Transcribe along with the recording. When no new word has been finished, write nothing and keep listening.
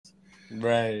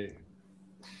Right.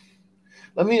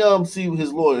 Let me see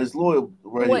his lawyer. His lawyer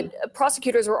right what here.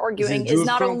 prosecutors were arguing is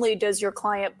not only does your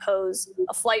client pose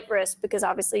a flight risk, because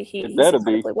obviously he's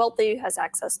incredibly wealthy, has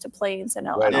access to planes and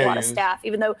a lot of staff,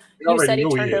 even though you said he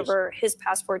turned over his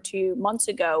passport to you months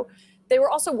ago. They were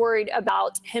also worried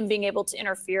about him being able to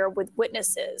interfere with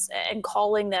witnesses and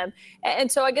calling them.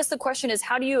 And so I guess the question is,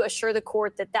 how do you assure the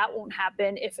court that that won't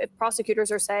happen if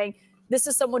prosecutors are saying, this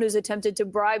is someone who's attempted to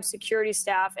bribe security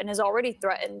staff and has already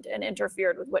threatened and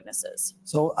interfered with witnesses?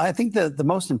 So I think the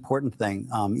most important thing,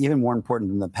 even more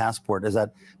important than the passport, is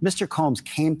that Mr. Combs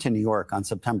came to New York on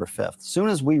September 5th. As soon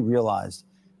as we realized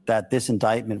that this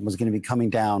indictment was going to be coming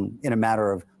down in a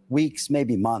matter of weeks,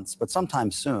 maybe months, but sometime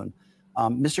soon,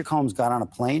 Mr. Combs got on a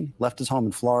plane, left his home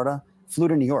in Florida, flew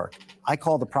to New York. I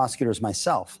called the prosecutors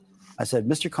myself. I said,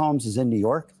 Mr. Combs is in New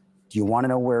York. Do you want to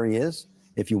know where he is?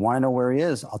 If you want to know where he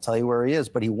is, I'll tell you where he is,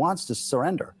 but he wants to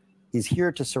surrender. He's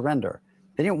here to surrender.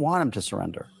 They didn't want him to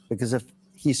surrender because if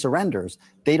he surrenders,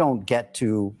 they don't get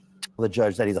to tell the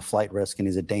judge that he's a flight risk and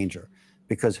he's a danger,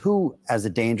 because who, as a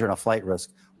danger and a flight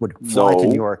risk, would fly to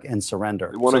New York and surrender?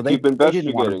 They want to keep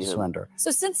investigating didn't want him to him. surrender.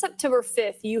 So since September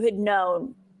 5th, you had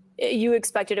known, you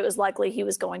expected it was likely he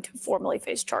was going to formally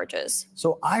face charges.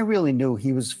 So I really knew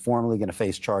he was formally going to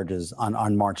face charges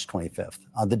on March 25th,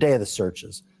 the day of the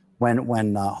searches.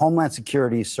 When Homeland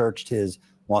Security searched his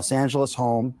Los Angeles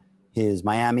home, his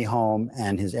Miami home,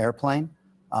 and his airplane,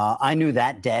 I knew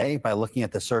that day by looking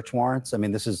at the search warrants. I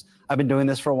mean, I've been doing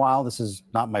this for a while. This is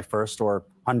not my first or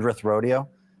 100th rodeo,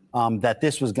 that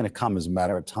this was going to come as a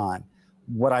matter of time.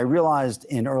 What I realized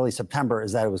in early September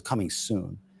is that it was coming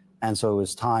soon. And so it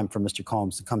was time for Mr.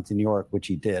 Combs to come to New York, which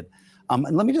he did.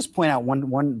 And let me just point out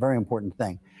one very important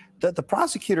thing. The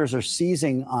prosecutors are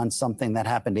seizing on something that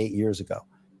happened 8 years ago.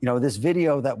 You know, this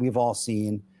video that we've all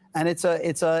seen, and it's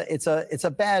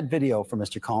a bad video for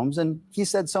Mr. Combs, and he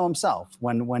said so himself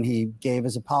when he gave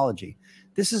his apology.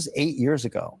 This is 8 years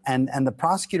ago, and the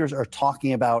prosecutors are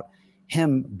talking about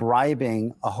him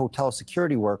bribing a hotel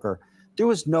security worker. There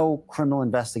was no criminal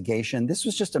investigation. This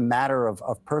was just a matter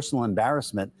of personal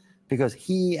embarrassment because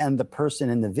he and the person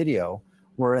in the video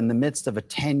were in the midst of a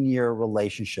 10-year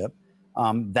relationship.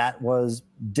 That was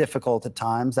difficult at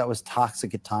times, that was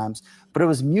toxic at times, but it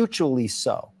was mutually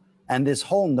so. And this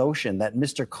whole notion that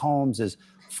Mr. Combs is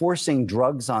forcing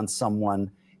drugs on someone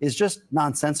is just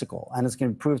nonsensical, and it's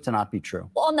going to prove to not be true.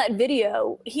 Well, on that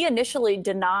video, he initially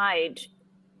denied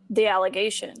the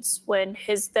allegations when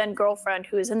his then girlfriend,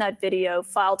 who is in that video,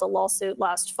 filed a lawsuit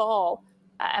last fall.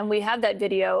 And we have that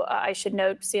video. I should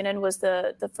note, CNN was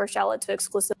the first outlet to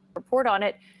exclusively report on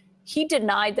it. He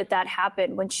denied that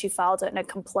happened when she filed it in a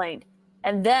complaint.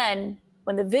 And then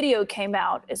when the video came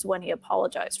out is when he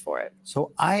apologized for it.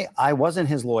 So I wasn't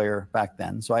his lawyer back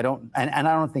then. So I don't, and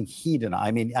I don't think he denied.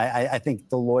 I mean, I think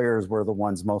the lawyers were the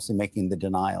ones mostly making the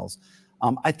denials.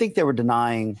 I think they were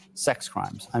denying sex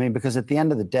crimes. I mean, because at the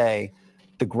end of the day,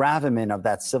 the gravamen of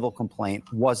that civil complaint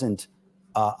wasn't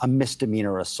a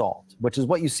misdemeanor assault, which is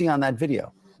what you see on that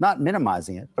video. Not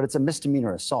minimizing it, but it's a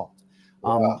misdemeanor assault.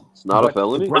 It's not a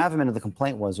felony. The gravamen of the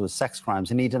complaint was sex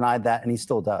crimes, and he denied that, and he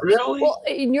still does. Really? Well,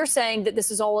 and you're saying that this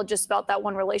is all just about that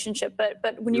one relationship,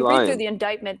 but when you read through the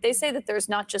indictment, they say that there's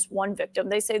not just one victim.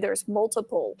 They say there's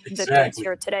multiple victims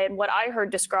here today. And what I heard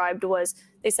described was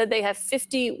they said they have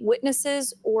 50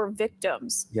 witnesses or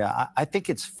victims. Yeah, I think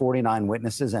it's 49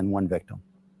 witnesses and one victim.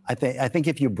 I think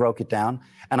if you broke it down,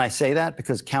 and I say that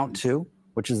because count 2,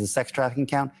 which is the sex trafficking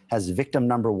count, has victim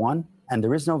number 1, and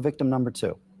there is no victim number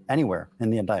 2 anywhere in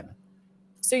the indictment.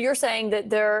 So you're saying that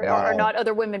there are not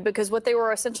other women, because what they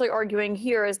were essentially arguing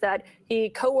here is that he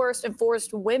coerced and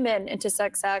forced women into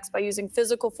sex acts by using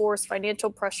physical force, financial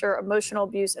pressure, emotional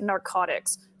abuse, and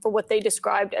narcotics for what they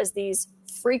described as these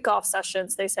freak-off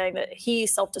sessions. They saying that he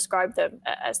self-described them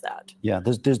as that. Yeah,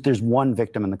 there's one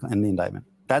victim in the indictment.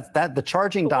 That the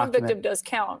charging document. One victim does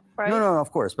count, right? No,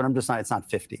 of course, but I'm just not. It's not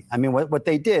 50. I mean, what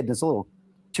they did is a little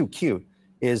too cute.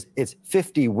 It's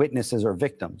 50 witnesses or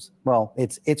victims. Well,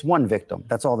 it's one victim.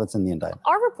 That's all that's in the indictment.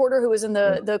 Our reporter who was in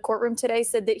the courtroom today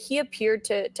said that he appeared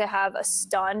to have a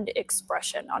stunned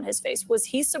expression on his face. Was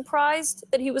he surprised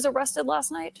that he was arrested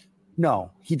last night?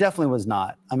 No, he definitely was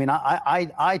not. I mean,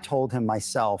 I told him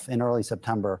myself in early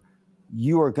September,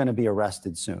 you are going to be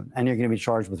arrested soon, and you're going to be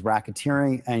charged with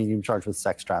racketeering, and you're going to be charged with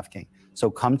sex trafficking.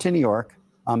 So come to New York.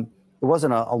 It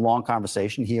wasn't a long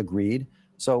conversation. He agreed.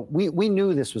 So we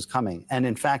knew this was coming. And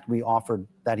in fact, we offered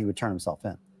that he would turn himself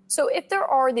in. So if there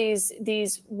are these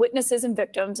witnesses and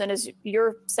victims, and as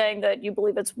you're saying that you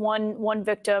believe it's one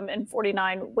victim and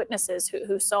 49 witnesses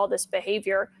who saw this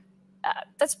behavior,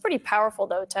 that's pretty powerful,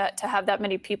 though, to have that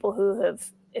many people who have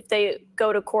if they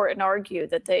go to court and argue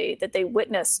that they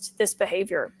witnessed this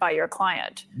behavior by your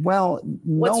client? Well,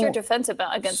 what's your defense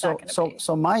against that?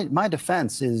 So my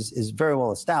defense is very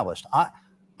well established.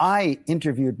 I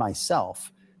interviewed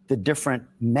myself the different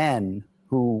men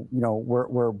who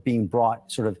were being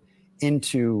brought sort of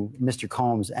into Mr.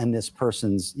 Combs and this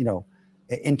person's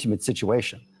intimate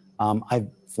situation. I've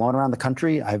flown around the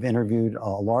country. I've interviewed a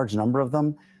large number of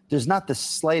them. There's not the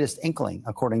slightest inkling,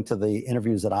 according to the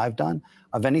interviews that I've done,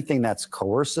 of anything that's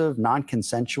coercive,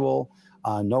 non-consensual.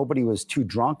 Nobody was too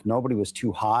drunk. Nobody was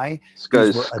too high.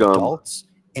 These were adults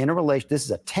in a relation. This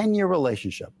is a 10-year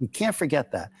relationship. We can't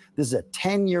forget that. This is a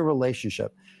 10-year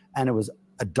relationship. And it was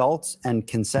adults and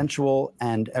consensual,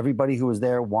 and everybody who was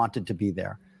there wanted to be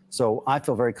there. So I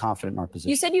feel very confident in our position.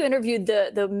 You said you interviewed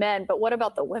the men, but what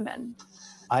about the women?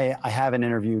 I haven't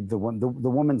interviewed the woman. The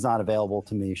woman's not available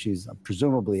to me. She's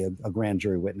presumably a grand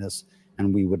jury witness,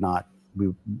 and we would not.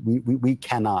 We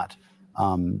cannot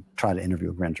try to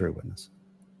interview a grand jury witness.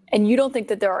 And you don't think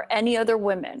that there are any other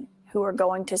women who are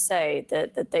going to say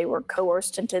that they were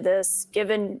coerced into this,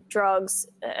 given drugs,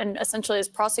 and essentially as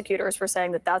prosecutors were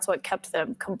saying that that's what kept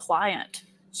them compliant?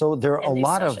 So there are a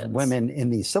lot of women in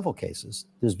these civil cases.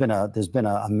 There's been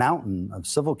a mountain of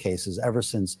civil cases ever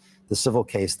since the civil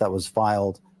case that was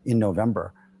filed in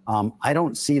November. I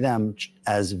don't see them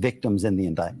as victims in the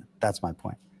indictment. That's my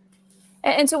point.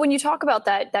 And so when you talk about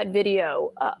that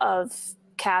video of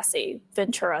Cassie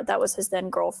Ventura, that was his then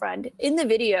girlfriend, in the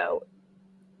video,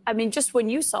 I mean, just when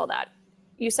you saw that,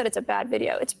 you said it's a bad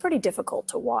video. It's pretty difficult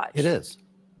to watch. It is.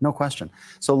 No question.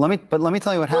 So let me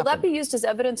tell you what happened. Will that be used as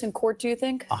evidence in court, do you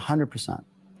think? 100%.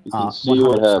 You can see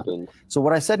what happened. So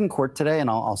what I said in court today, and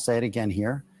I'll say it again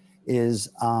here, is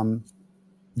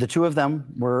the two of them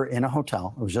were in a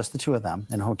hotel. It was just the two of them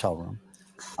in a hotel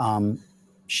room.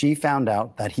 She found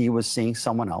out that he was seeing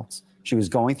someone else. She was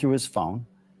going through his phone.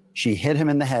 She hit him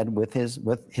in the head with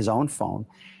his own phone.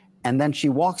 And then she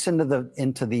walks into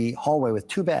the hallway with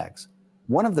two bags.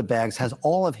 One of the bags has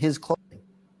all of his clothing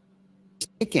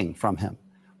taken from him,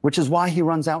 which is why he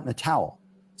runs out in a towel.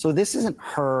 So this isn't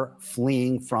her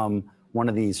fleeing from one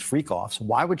of these freak-offs.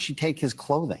 Why would she take his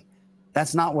clothing?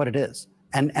 That's not what it is.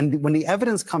 And when the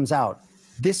evidence comes out,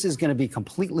 this is going to be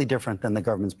completely different than the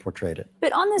government's portrayed it.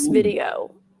 But on this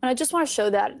video, and I just want to show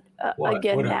that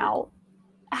again now,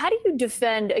 how do you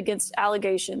defend against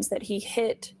allegations that he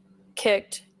hit,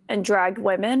 kicked, and dragged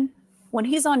women when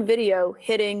he's on video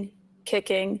hitting,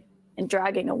 kicking, and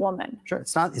dragging a woman? Sure,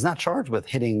 he's not charged with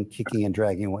hitting, kicking, and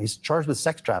dragging a woman. He's charged with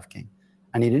sex trafficking,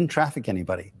 and he didn't traffic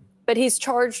anybody. But he's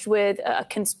charged with a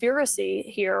conspiracy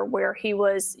here where he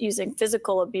was using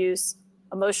physical abuse,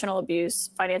 emotional abuse,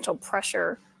 financial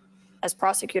pressure, as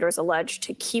prosecutors allege,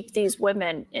 to keep these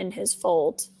women in his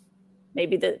fold.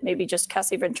 Maybe just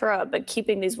Cassie Ventura, but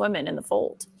keeping these women in the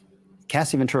fold.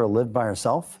 Cassie Ventura lived by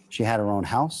herself. She had her own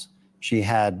house. She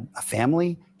had a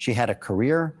family. She had a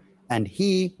career. And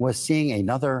he was seeing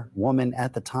another woman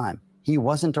at the time. He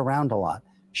wasn't around a lot.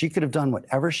 She could have done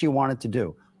whatever she wanted to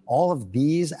do. All of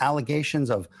these allegations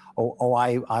of,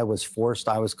 I was forced,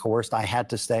 I was coerced, I had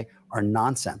to stay, are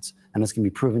nonsense. And it's going to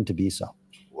be proven to be so.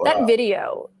 Wow. That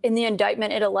video, in the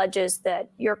indictment, it alleges that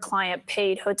your client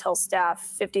paid hotel staff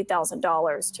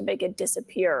 $50,000 to make it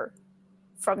disappear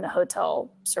from the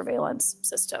hotel surveillance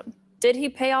system. Did he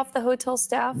pay off the hotel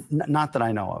staff? Not that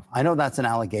I know of. I know that's an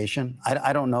allegation.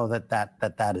 I don't know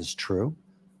that is true.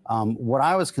 What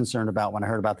I was concerned about when I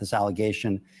heard about this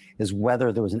allegation is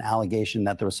whether there was an allegation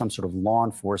that there was some sort of law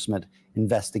enforcement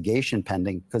investigation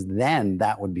pending, because then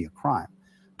that would be a crime.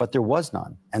 But there was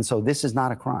none. And so this is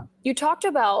not a crime.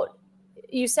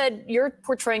 You said you're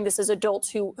portraying this as adults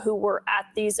who were at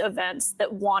these events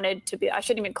that wanted to be, I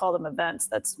shouldn't even call them events.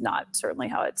 That's not certainly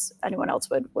how anyone else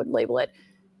would label it,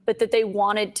 but that they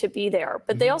wanted to be there.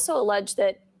 But they also allege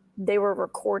that they were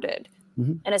recorded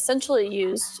and essentially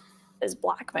used as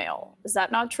blackmail. Is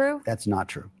that not true? That's not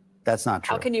true. That's not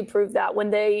true. How can you prove that when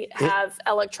they have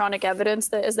electronic evidence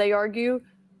that, as they argue,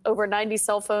 over 90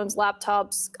 cell phones,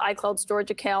 laptops, iCloud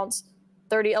storage accounts,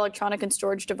 30 electronic and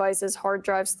storage devices, hard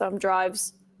drives, thumb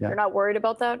drives? Yeah. You're not worried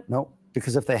about that? No,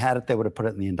 because if they had it, they would have put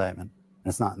it in the indictment.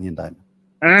 And it's not in the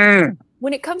indictment.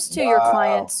 When it comes to your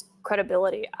client's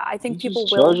credibility, I think people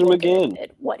will look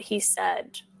at what he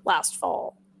said last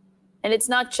fall. And it's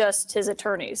not just his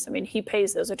attorneys. I mean, he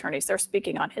pays those attorneys. They're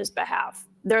speaking on his behalf.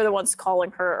 They're the ones calling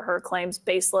her claims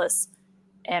baseless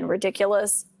and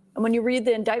ridiculous. And when you read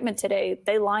the indictment today,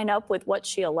 they line up with what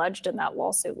she alleged in that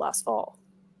lawsuit last fall.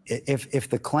 If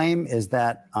the claim is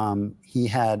that he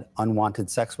had unwanted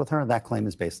sex with her, that claim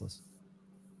is baseless.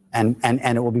 And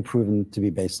it will be proven to be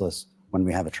baseless when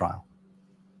we have a trial.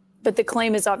 But the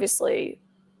claim is obviously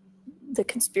the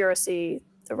conspiracy,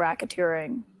 the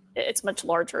racketeering, it's much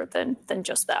larger than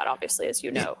just that, obviously, as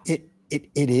you know. It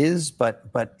is,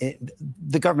 but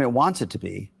the government wants it to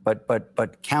be.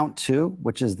 But count 2,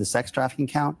 which is the sex trafficking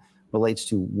count, relates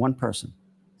to one person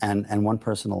and one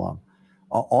person alone.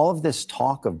 All of this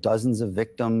talk of dozens of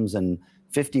victims and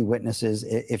 50 witnesses,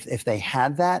 if they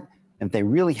had that, if they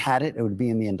really had it, it would be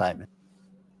in the indictment.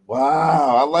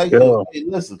 Wow, I like it. Hey,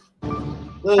 listen.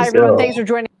 Hi, everyone. Thanks for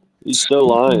joining. He's still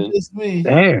lying. It's me.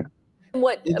 Damn.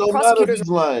 What it don't matter if he's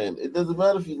lying. It doesn't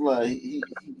matter if he's lying.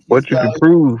 What you can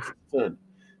prove?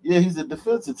 Yeah, he's a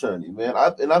defense attorney, man.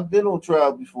 I've been on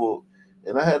trial before,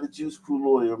 and I had a Juice Crew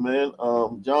lawyer, man.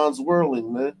 John Zwirling,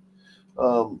 man.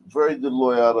 Very good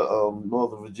lawyer out of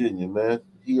Northern Virginia, man.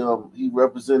 He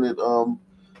represented John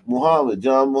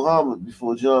Muhammad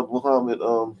before John Muhammad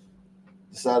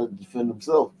decided to defend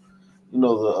himself. You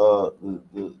know,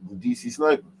 the DC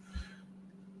sniper.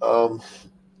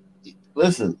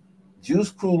 Listen,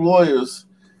 Juice Crew lawyers,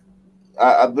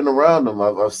 I've been around them.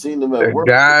 I've seen them at work.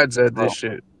 Gods at this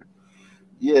shit.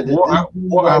 Yeah, what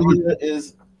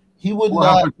is he would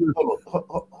not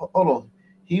hold on.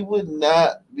 He would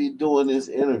not be doing this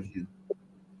interview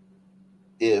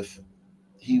if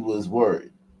he was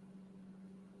worried.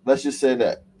 Let's just say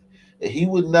that. He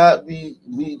would not be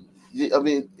I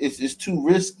mean, it's too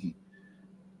risky.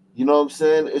 You know what I'm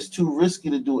saying? It's too risky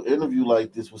to do an interview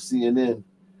like this with CNN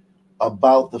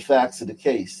about the facts of the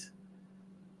case.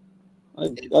 I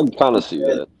kind of see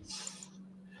that.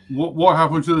 What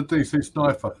happened to the DC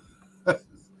sniper?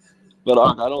 But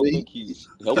I don't think he's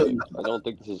helping. I don't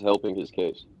think this is helping his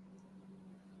case.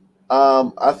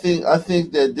 I think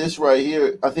that this right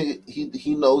here, I think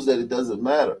he knows that it doesn't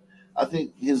matter. I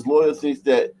think his lawyer thinks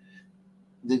that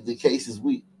the case is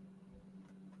weak.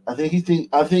 I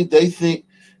think they think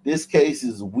this case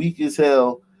is weak as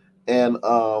hell, and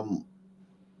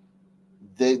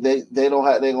they're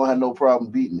gonna have no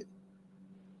problem beating it.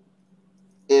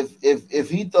 If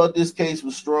he thought this case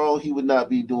was strong, he would not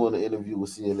be doing an interview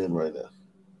with CNN right now.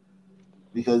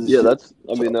 Because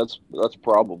that's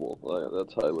probable.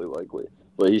 That's highly likely.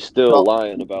 But he's still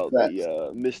lying about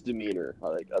the misdemeanor.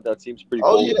 Like that seems pretty.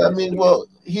 Oh yeah, I mean, well,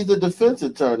 he's a defense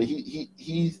attorney.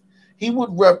 He would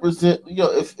represent. You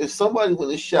know, if somebody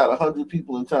went and shot 100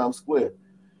 people in Times Square,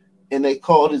 and they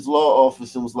called his law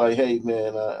office and was like, "Hey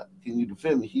man, can you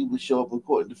defend me?" He would show up in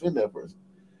court and defend that person.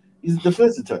 He's a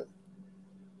defense attorney.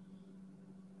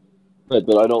 Right,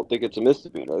 but I don't think it's a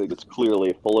misdemeanor. I think it's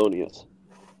clearly felonious.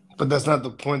 But that's not the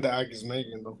point that Ike is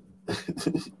making, though.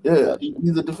 Yeah,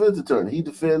 he's a defense attorney. He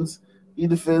defends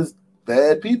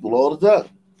bad people all the time.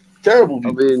 Terrible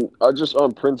people. I mean, just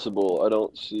on principle, I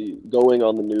don't see going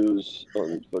on the news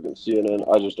on fucking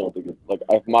CNN. I just don't think it, like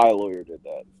if my lawyer did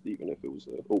that, even if it was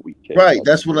a weak case. Right.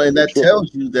 That's what, and that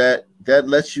tells you that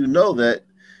lets you know that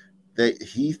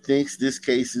he thinks this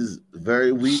case is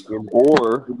very weak.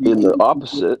 Or in the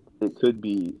opposite, it could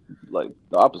be like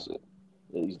the opposite,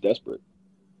 and he's desperate.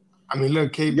 I mean,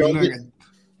 look, KB, look,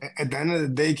 at the end of the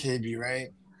day, KB, right?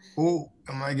 Who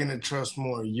am I going to trust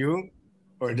more, you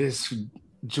or this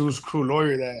Juice Crew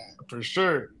lawyer that for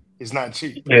sure is not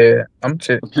cheap? Yeah, I'm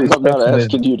not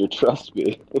asking you to trust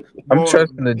me. I'm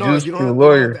trusting the Juice Crew You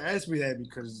lawyer. don't have to ask me that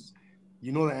because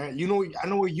you know that I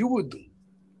know what you would do.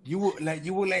 You would let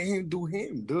him do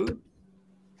him, dude.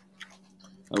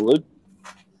 I would.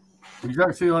 He's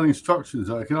actually on instructions.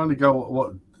 I can only go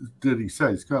what Diddy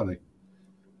says, can't he?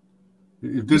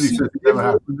 If Diddy says it never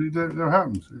happens, it never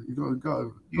happens.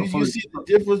 You see the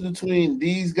difference between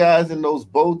these guys and those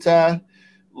bow tie,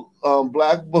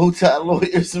 black bow tie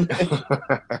lawyers, man.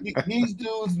 These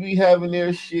dudes be having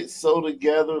their shit so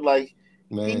together. Like,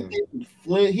 man.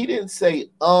 He didn't say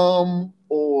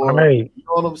or right. You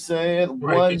know what I'm saying?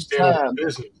 Right. One time.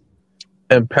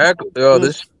 And Pac,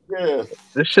 this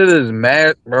shit is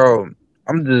mad, bro.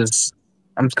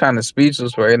 I'm kind of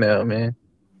speechless right now, man.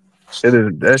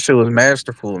 That shit was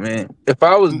masterful, man. If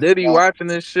I was Diddy watching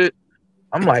this shit,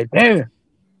 I'm like, damn.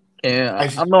 And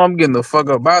I know I'm getting the fuck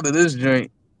up out of this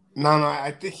joint. No,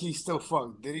 I think he still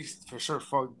fucked. Diddy for sure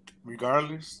fucked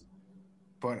regardless.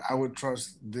 But I would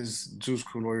trust this Juice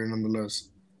Crew lawyer nonetheless.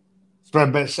 It's my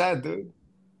best shot, dude.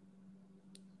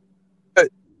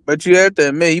 But you have to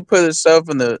admit, he put himself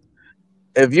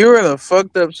if you're in a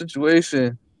fucked up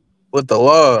situation with the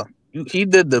law, he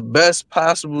did the best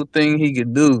possible thing he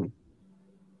could do.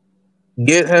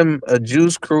 Get him a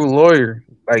Juice Crew lawyer.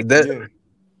 Like that. Yeah.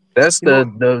 That's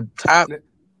the top.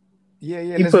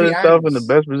 Yeah. He put himself in the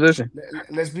best position.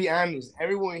 Let's be honest.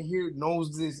 Everyone here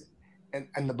knows this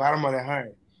and the bottom of their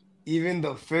heart. Even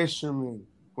the fisherman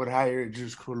would hire a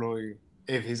Juice Crew lawyer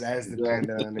if his ass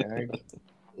depended on it.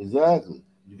 Exactly.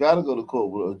 You got to go to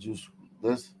court with a juice.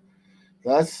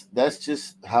 That's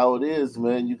just how it is,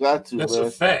 man. You got to. That's man.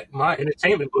 a fact. My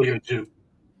entertainment lawyer do.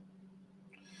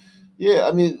 Yeah,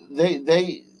 I mean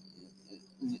they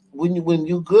when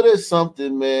you're good at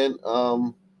something, man,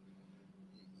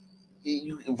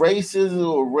 racism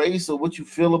or race or what you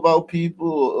feel about people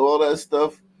or all that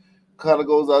stuff kind of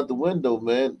goes out the window,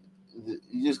 man.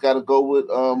 You just got to go with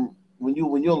when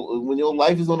your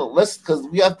life is on the let's because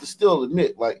we have to still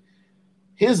admit like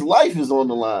his life is on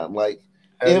the line. Like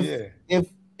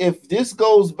if this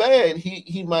goes bad,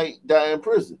 he might die in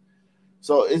prison.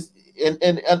 So it's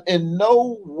and in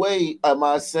no way am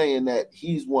I saying that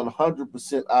he's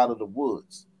 100% out of the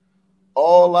woods.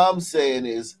 All I'm saying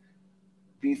is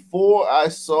before I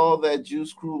saw that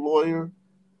Juice Crew lawyer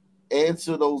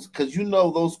answer those, because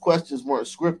those questions weren't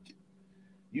scripted.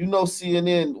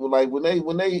 CNN, like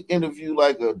when they interview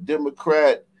like a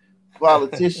Democrat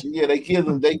politician, yeah, they give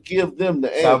them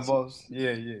the answer.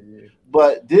 Yeah.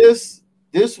 But this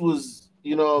was, I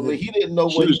mean, he didn't know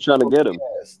what he was trying to get him.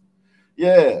 Asked.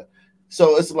 Yeah.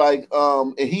 So it's like,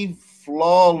 and he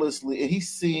flawlessly, and he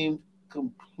seemed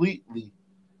completely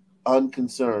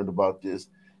unconcerned about this.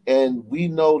 And we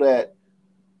know that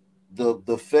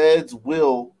the feds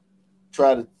will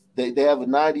try to, they have a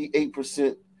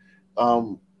 98%,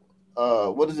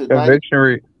 what is it? Conviction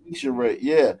rate. Conviction rate,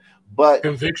 yeah. But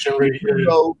conviction rate,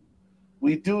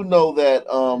 we do know that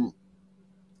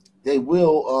they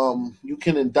will, you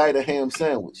can indict a ham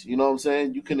sandwich. You know what I'm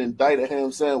saying? You can indict a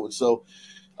ham sandwich. So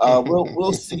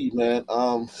we'll see, man.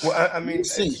 Well, I mean, we'll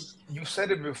see. You said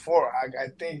it before. I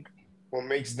think what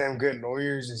makes them good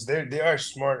lawyers is they are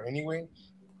smart anyway.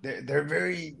 They're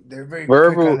very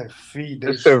verbal, quick on their feet.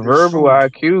 It's a verbal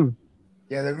IQ.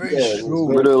 Yeah, they're very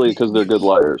shrewd. Literally, because they're good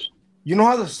liars. You know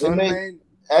how the Sun man.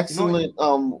 Excellent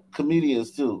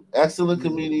comedians too. Excellent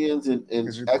comedians and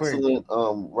excellent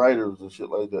writers and shit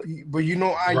like that. But you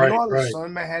know how the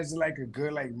Sun man has like a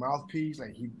good like mouthpiece.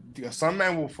 Like the Sun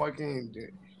man will fucking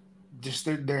just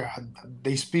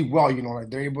they speak well. Like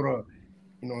they're able to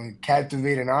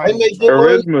captivate an audience.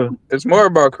 Charisma. It's more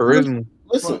about charisma.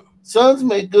 Listen, Suns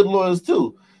make good lawyers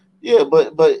too. Yeah,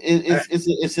 but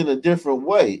it's in a different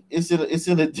way. It's in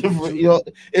a different,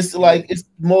 it's like it's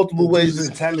multiple ways.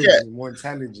 More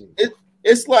intelligent.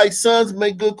 It's like Suns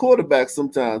make good quarterbacks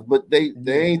sometimes, but they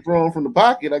ain't throwing from the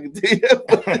pocket. I can tell you that.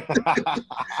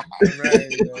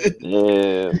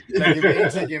 Yeah. Like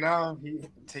if he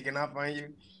taking off on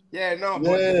you. Yeah, no,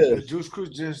 but the Juice Crew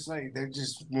just like they're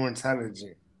just more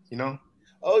intelligent,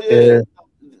 Oh yeah.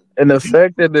 And the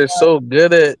fact that they're so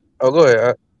good at go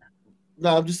ahead.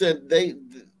 No, I'm just saying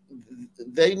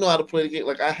they know how to play the game.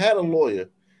 Like I had a lawyer,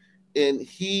 and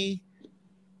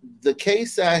the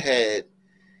case I had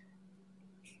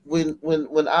when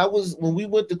we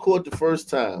went to court the first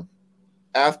time,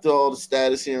 after all the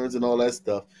status hearings and all that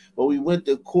stuff, but we went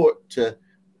to court to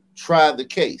try the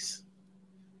case.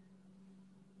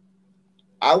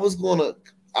 I was gonna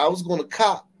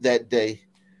cop that day,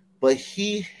 but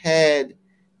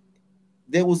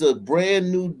there was a brand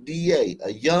new DA,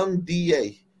 a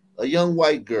young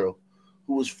white girl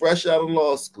who was fresh out of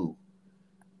law school.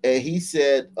 And he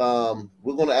said,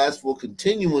 we're going to ask for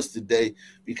continuance today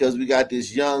because we got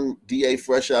this young DA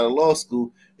fresh out of law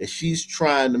school and she's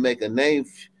trying to make a name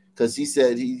because he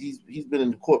said he's been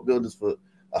in the court buildings for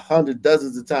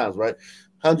dozens of times, right?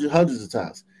 Hundreds of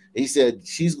times. He said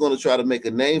she's going to try to make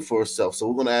a name for herself. So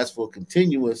we're going to ask for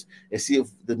continuance and see if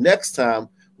the next time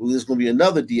there's going to be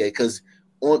another DA because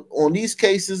on these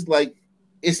cases, like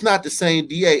it's not the same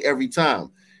DA every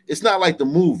time. It's not like the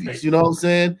movies, you know what I'm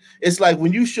saying? It's like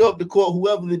when you show up to court,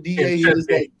 whoever the DA is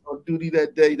on duty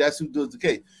that day, that's who does the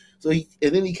case. So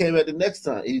then he came at the next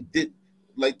time. He did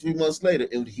like 3 months later,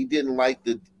 and he didn't like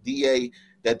the DA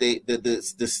that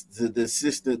the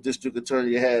assistant district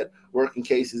attorney had working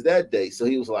cases that day. So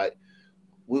he was like,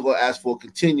 we're gonna ask for a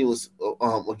continuous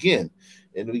again.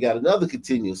 And we got another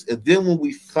continuous. And then when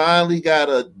we finally got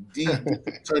a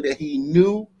attorney that he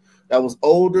knew that was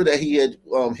older, that he had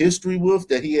history with,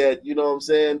 that he had, you know what I'm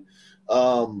saying?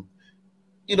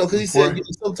 Because he said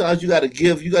sometimes you gotta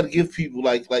give people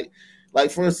like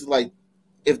for instance, like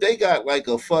if they got like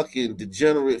a fucking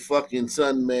degenerate fucking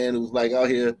son man who's like out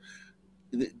here,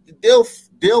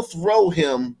 they'll throw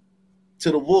him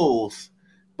to the wolves.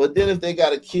 But then if they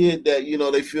got a kid that,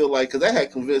 they feel like, because I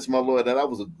had convinced my lawyer that I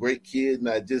was a great kid and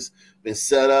I just been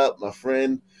set up, my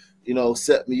friend,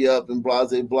 set me up and blah,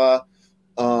 blah, blah.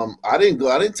 I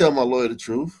didn't tell my lawyer the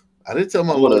truth. I didn't tell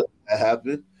my lawyer that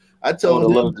happened. I told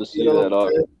him, love to see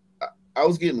that I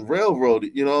was getting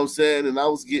railroaded, you know what I'm saying? And I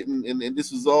was getting, and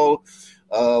this was all,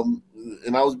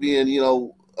 and I was being,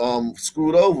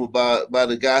 screwed over by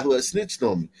the guy who had snitched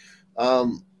on me.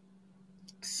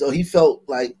 So he felt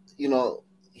like,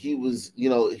 he was,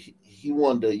 he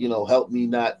wanted to, help me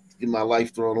not get my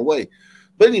life thrown away.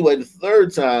 But anyway, the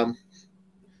third time,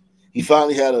 he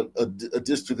finally had a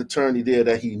district attorney there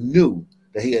that he knew,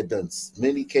 that he had done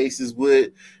many cases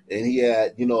with, and he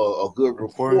had, a good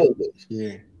rapport with.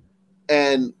 Yeah.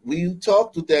 And we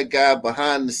talked with that guy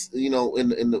behind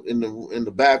the, in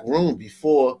the back room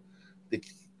before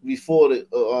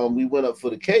we went up for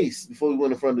the case, before we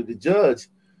went in front of the judge.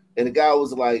 And the guy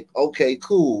was like, "Okay,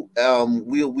 cool.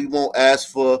 We won't ask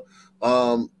for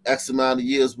X amount of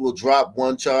years. We'll drop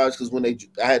one charge, because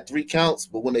I had 3 counts,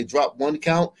 but when they dropped 1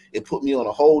 count, it put me on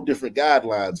a whole different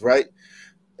guidelines, right?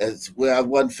 As where I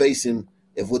wasn't facing.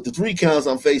 If with the 3 counts,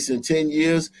 I'm facing 10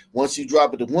 years. Once you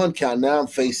drop it to 1 count, now I'm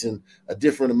facing a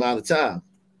different amount of time."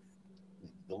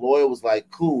 The lawyer was like,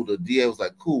 "Cool." The DA was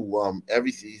like, "Cool.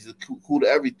 Everything." He's cool to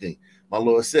everything. My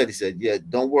lawyer said, he said, "Yeah,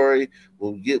 don't worry.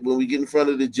 When we get in front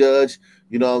of the judge,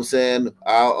 you know what I'm saying,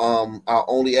 I'll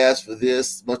only ask for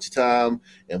this much time,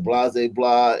 and blah, blah,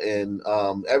 blah, and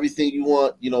everything you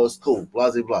want, it's cool,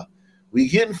 blah, blah, blah." We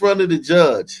get in front of the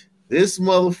judge. This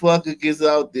motherfucker gets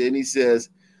out there and he says,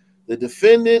 "The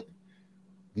defendant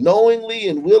knowingly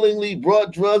and willingly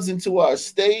brought drugs into our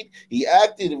state. He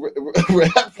acted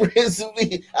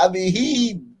reprehensibly." I mean,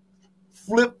 he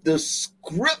flipped the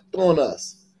script on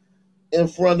us in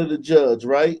front of the judge,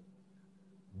 right?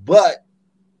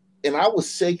 And I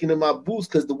was shaking in my boots,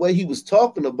 because the way he was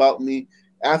talking about me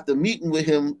after meeting with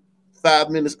him 5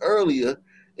 minutes earlier,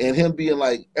 and him being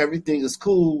like, "Everything is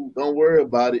cool, don't worry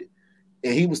about it."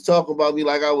 And he was talking about me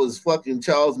like I was fucking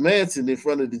Charles Manson in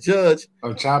front of the judge.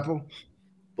 Oh, Chapel.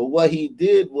 But what he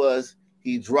did was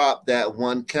he dropped that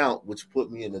 1 count, which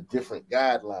put me in a different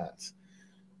guidelines.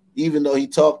 Even though he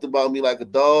talked about me like a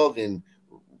dog, and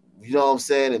you know what I'm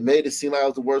saying, it made it seem like I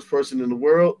was the worst person in the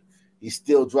world, he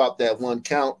still dropped that 1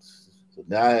 count. So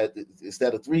now I had,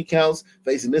 instead of 3 counts,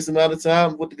 facing this amount of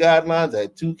time with the guidelines, I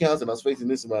had 2 counts, and I was facing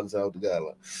this amount of time with the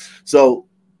guidelines. So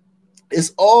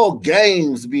it's all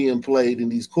games being played in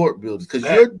these court buildings, because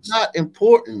you're not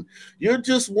important. You're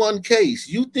just one case.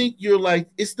 You think you're like,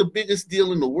 it's the biggest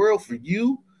deal in the world for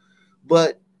you,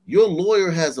 but your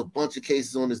lawyer has a bunch of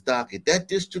cases on his docket. That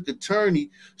district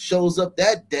attorney shows up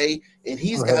that day, and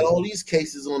he's got all these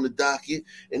cases on the docket,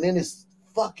 and then it's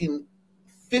fucking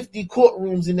 50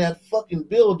 courtrooms in that fucking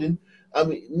building. I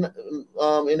mean,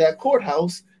 in that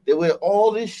courthouse, where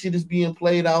all this shit is being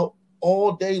played out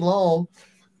all day long.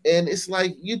 And it's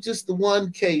like, you're just the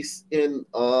one case in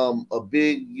a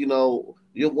big,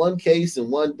 you're one case in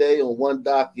one day on one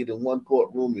docket in one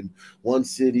courtroom in one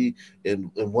city in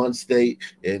one state,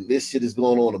 and this shit is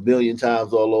going on 1 million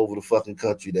times all over the fucking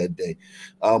country that day.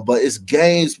 But it's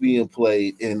games being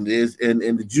played, and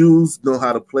the Jews know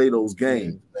how to play those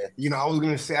games. Man. I was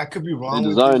gonna say, I could be wrong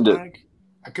with this, Mike.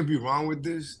 I could be wrong with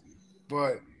this,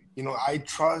 but I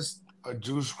trust a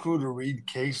Jewish crew to read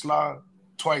case law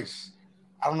twice.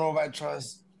 I don't know if I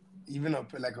trust even a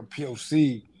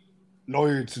POC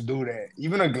lawyer to do that.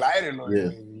 Even a glider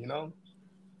lawyer, maybe,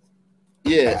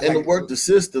 Yeah, and to work the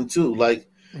system too, like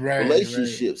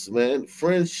relationships, man,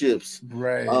 friendships.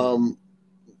 Right.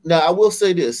 Now I will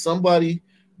say this: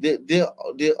 there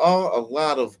are a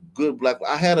lot of good black.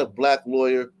 I had a black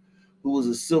lawyer who was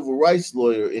a civil rights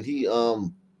lawyer, and he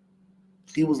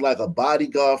was like a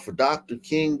bodyguard for Dr.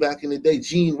 King back in the day.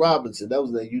 Gene Robinson, that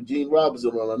was Eugene Robinson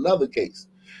on another case.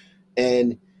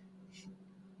 And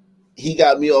he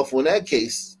got me off on that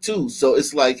case too. So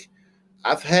it's like,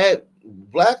 I've had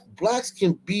blacks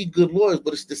can be good lawyers,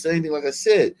 but it's the same thing. Like I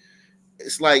said,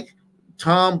 it's like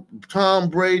Tom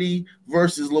Brady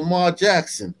versus Lamar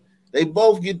Jackson. They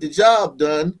both get the job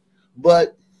done,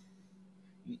 but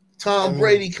Tom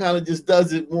Brady kind of just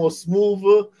does it more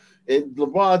smoother, and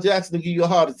LeBron Jackson will give you a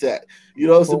heart attack.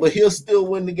 But he'll still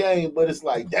win the game. But it's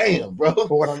like, damn, bro.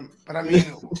 But I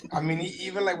mean,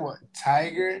 even like what,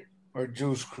 Tiger or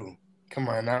Juice Crew? Come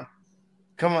on now.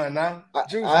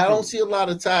 I don't see a lot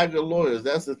of Tiger lawyers.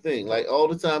 That's the thing. Like, all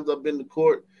the times I've been to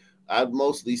court, I've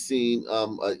mostly seen,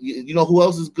 who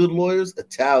else is good lawyers?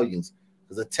 Italians.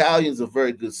 Because Italians are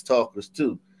very good talkers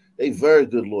too. They very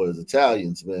good lawyers,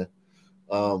 Italians, man.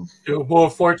 Your boy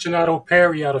Fortunato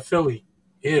Perry out of Philly.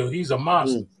 Yeah, he's a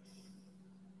monster.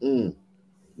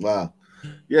 Wow.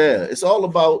 Yeah, it's all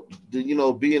about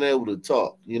being able to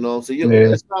talk. So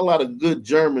there's not a lot of good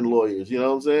German lawyers. You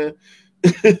know what I'm saying?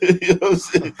 You know what I'm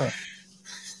saying?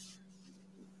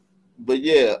 But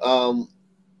yeah,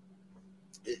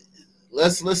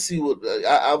 let's see what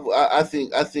I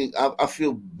think. I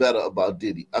feel better about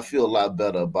Diddy. I feel a lot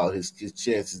better about his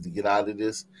chances to get out of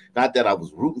this. Not that I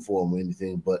was rooting for him or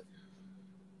anything, but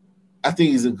I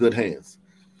think he's in good hands.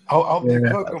 I hope they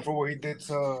cook him for what he did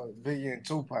to Biggie and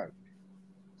Tupac.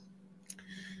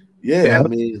 Yeah, I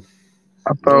mean,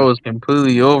 I thought it was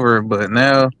completely over, but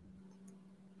now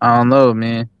I don't know,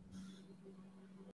 man.